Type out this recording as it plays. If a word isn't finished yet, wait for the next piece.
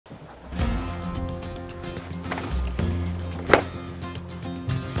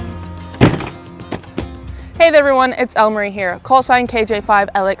Hey there everyone, it's Elmarie here, call sign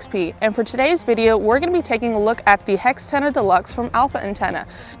KJ5LXP, and for today's video we're going to be taking a look at the HexTenna Deluxe from Alpha Antenna.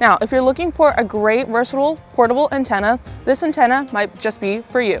 Now, if you're looking for a great versatile portable antenna, this antenna might just be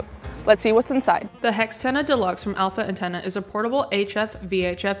for you. Let's see what's inside. The HexTenna Deluxe from Alpha Antenna is a portable HF,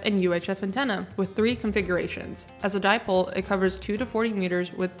 VHF, and UHF antenna with 3 configurations. As a dipole, it covers 2 to 40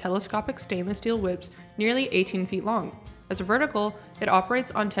 meters with telescopic stainless steel whips nearly 18 feet long. As a vertical, it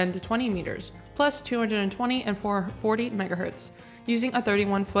operates on 10 to 20 meters, plus 220 and 440 megahertz, using a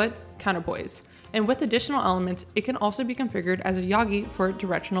 31-foot counterpoise. And with additional elements, it can also be configured as a Yagi for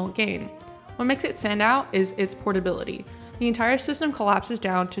directional gain. What makes it stand out is its portability. The entire system collapses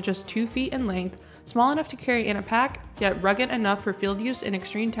down to just 2 feet in length, small enough to carry in a pack, yet rugged enough for field use in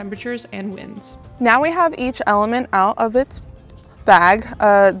extreme temperatures and winds. Now we have each element out of its bag.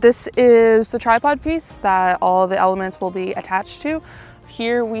 This is the tripod piece that all the elements will be attached to.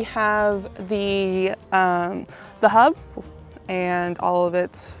 Here we have the hub and all of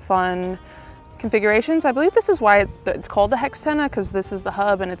its fun configurations. I believe this is why it's called the HexTenna, because this is the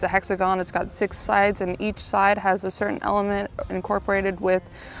hub and it's a hexagon. It's got 6 sides and each side has a certain element incorporated with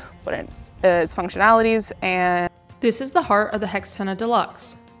its functionalities. And this is the heart of the HexTenna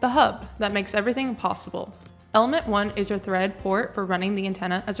Deluxe, the hub that makes everything possible. Element 1 is your thread port for running the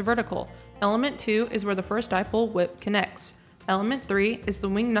antenna as a vertical. Element 2 is where the first dipole whip connects. Element 3 is the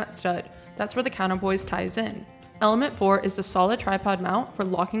wing nut stud. That's where the counterpoise ties in. Element 4 is the solid tripod mount for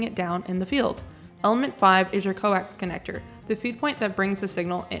locking it down in the field. Element 5 is your coax connector, the feed point that brings the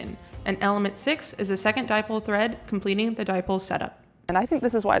signal in. And element 6 is the second dipole thread, completing the dipole setup. And I think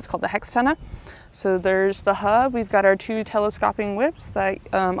this is why it's called the HexTenna. So there's the hub. We've got our 2 telescoping whips that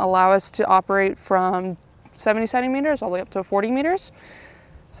allow us to operate from 70 centimeters all the way up to 40 meters.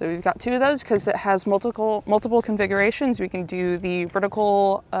 So we've got 2 of those because it has multiple configurations. We can do the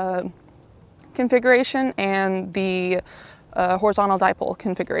vertical configuration and the horizontal dipole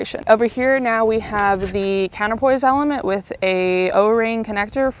configuration. Over here now we have the counterpoise element with a O-ring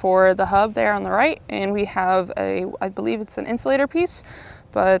connector for the hub there on the right, and we have I believe it's an insulator piece,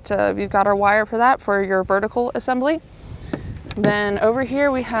 but we've got our wire for that for your vertical assembly. Then over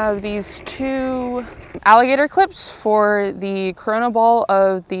here we have these 2 alligator clips for the corona ball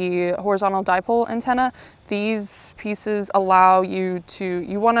of the horizontal dipole antenna. These pieces allow you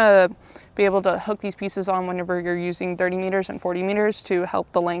want to be able to hook these pieces on whenever you're using 30 meters and 40 meters to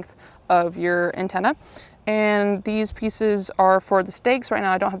help the length of your antenna. And these pieces are for the stakes. Right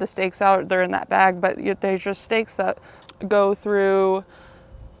now I don't have the stakes out, they're in that bag, but they're just stakes that go through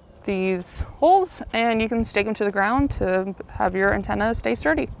these holes and you can stake them to the ground to have your antenna stay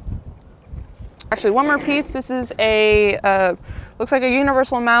sturdy. Actually, one more piece. This is looks like a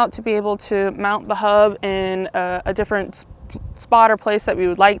universal mount to be able to mount the hub in a different spot or place that we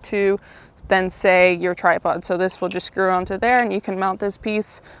would like to, than say your tripod. So this will just screw onto there and you can mount this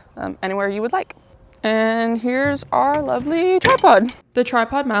piece anywhere you would like. And here's our lovely tripod. The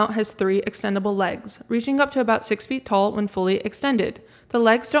tripod mount has 3 extendable legs, reaching up to about 6 feet tall when fully extended. The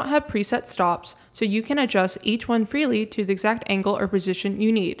legs don't have preset stops, so you can adjust each one freely to the exact angle or position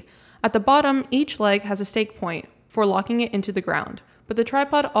you need. At the bottom, each leg has a stake point for locking it into the ground, but the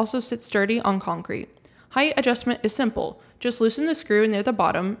tripod also sits sturdy on concrete. Height adjustment is simple. Just loosen the screw near the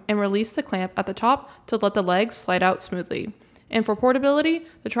bottom and release the clamp at the top to let the legs slide out smoothly. And for portability,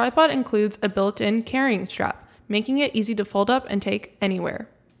 the tripod includes a built-in carrying strap, making it easy to fold up and take anywhere.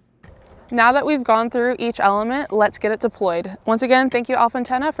 Now that we've gone through each element, let's get it deployed. Once again, thank you Alpha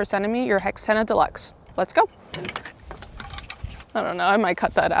Antenna for sending me your HexTenna Deluxe. Let's go. I don't know, I might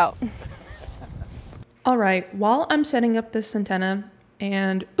cut that out. All right, while I'm setting up this antenna,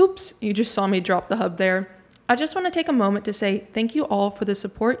 and oops, you just saw me drop the hub there, I just want to take a moment to say thank you all for the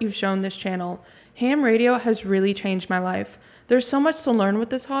support you've shown this channel. Ham radio has really changed my life. There's so much to learn with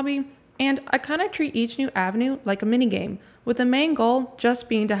this hobby, and I kind of treat each new avenue like a mini game, with the main goal just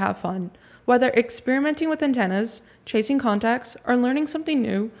being to have fun. Whether experimenting with antennas, chasing contacts, or learning something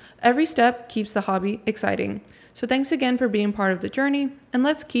new, every step keeps the hobby exciting. So thanks again for being part of the journey, and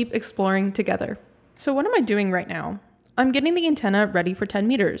let's keep exploring together. So what am I doing right now? I'm getting the antenna ready for 10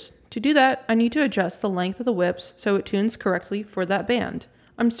 meters. To do that, I need to adjust the length of the whips so it tunes correctly for that band.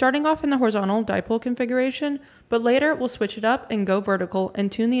 I'm starting off in the horizontal dipole configuration, but later we'll switch it up and go vertical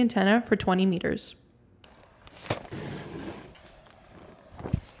and tune the antenna for 20 meters.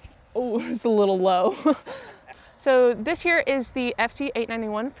 Oh, it's a little low. So this here is the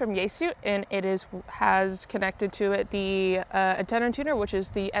FT891 from Yaesu, and it has connected to it the antenna tuner, which is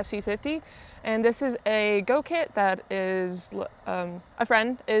the FC50. And this is a Go kit that is a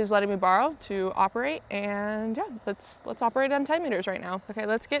friend is letting me borrow to operate. And yeah, let's operate on 10 meters right now. Okay,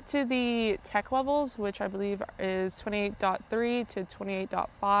 let's get to the tech levels, which I believe is 28.3 to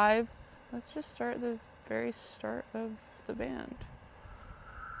 28.5. Let's just start the very start of the band.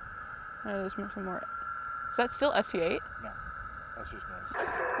 Oh, there's some more. Is that still FT8? No, that's just noise.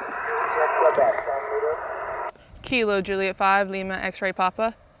 Kilo Juliet 5, Lima X-ray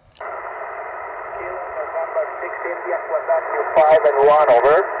Papa. Kilo November 6 India, Quebec, 5 and 1,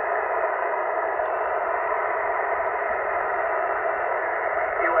 over.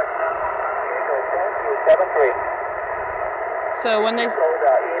 USM, Diego, thank you, 7-3. So when they...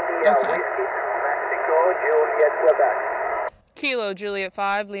 India, Okay. Whiskey, Mexico, Juliet, Quebec. Kilo Juliet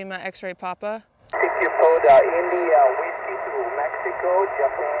 5, Lima X-ray Papa. POTA, India, Whiskey to Mexico,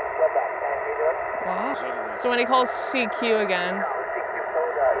 Japan, Quebec, 10 meters. Wow. So when he calls CQ again,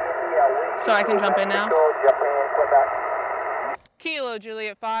 so I can jump in now? Japan, Quebec. Kilo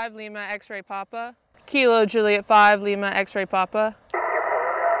Juliet 5, Lima X-ray Papa. Kilo Juliet 5, Lima X-ray Papa. Did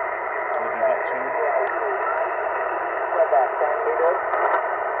you hit 2? Quebec, 10 meters.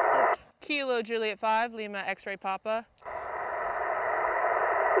 Kilo Juliet 5, Lima X-ray Papa.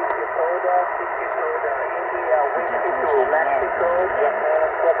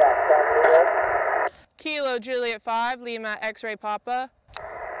 Kilo Juliet 5, Lima X-ray Papa.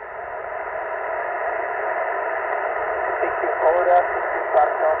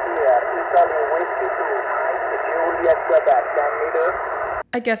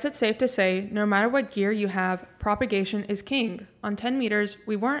 I guess it's safe to say, no matter what gear you have, propagation is king. On 10 meters,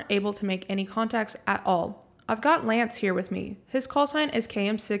 we weren't able to make any contacts at all. I've got Lance here with me. His call sign is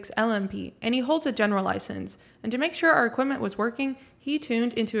KM6LMP, and he holds a general license. And to make sure our equipment was working, he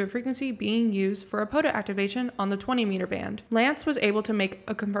tuned into a frequency being used for a POTA activation on the 20 meter band. Lance was able to make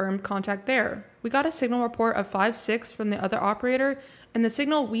a confirmed contact there. We got a signal report of 5.6 from the other operator, and the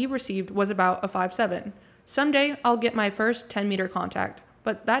signal we received was about a 5.7. Someday, I'll get my first 10 meter contact,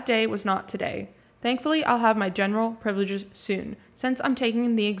 but that day was not today. Thankfully, I'll have my general privileges soon, since I'm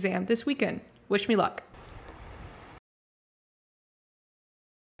taking the exam this weekend. Wish me luck.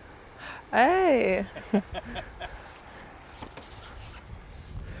 Hey.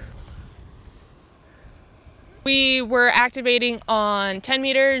 We were activating on 10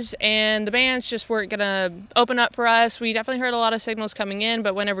 meters and the bands just weren't gonna open up for us. We definitely heard a lot of signals coming in,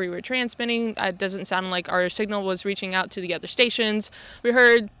 but whenever we were transmitting, it doesn't sound like our signal was reaching out to the other stations. We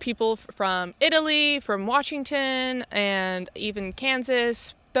heard people from Italy, from Washington, and even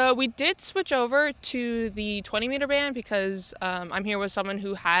Kansas. Though we did switch over to the 20 meter band because I'm here with someone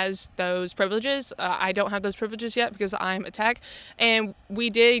who has those privileges. I don't have those privileges yet because I'm a tech. And we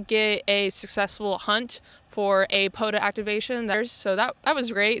did get a successful hunt for a POTA activation. So that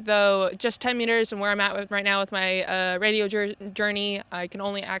was great, though just 10 meters and where I'm at right now with my radio journey, I can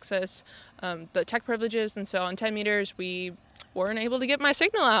only access the tech privileges. And so on 10 meters, we weren't able to get my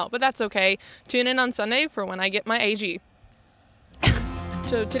signal out, but that's okay. Tune in on Sunday for when I get my AG.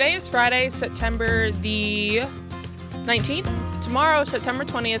 So today is Friday, September the 19th. Tomorrow, September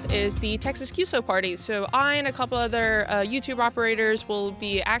 20th, is the Texas QSO party. So I and a couple other YouTube operators will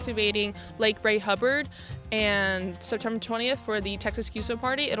be activating Lake Ray Hubbard, and September 20th for the Texas QSO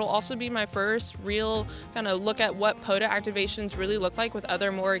party. It'll also be my first real kind of look at what POTA activations really look like with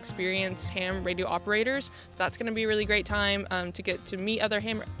other more experienced ham radio operators. So that's going to be a really great time to get to meet other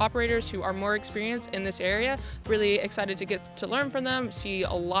ham operators who are more experienced in this area. Really excited to get to learn from them, see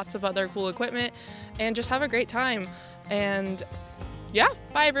lots of other cool equipment, and just have a great time. And yeah,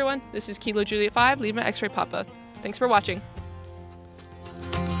 bye everyone. This is Kilo Juliet 5, Lima X-Ray Papa. Thanks for watching.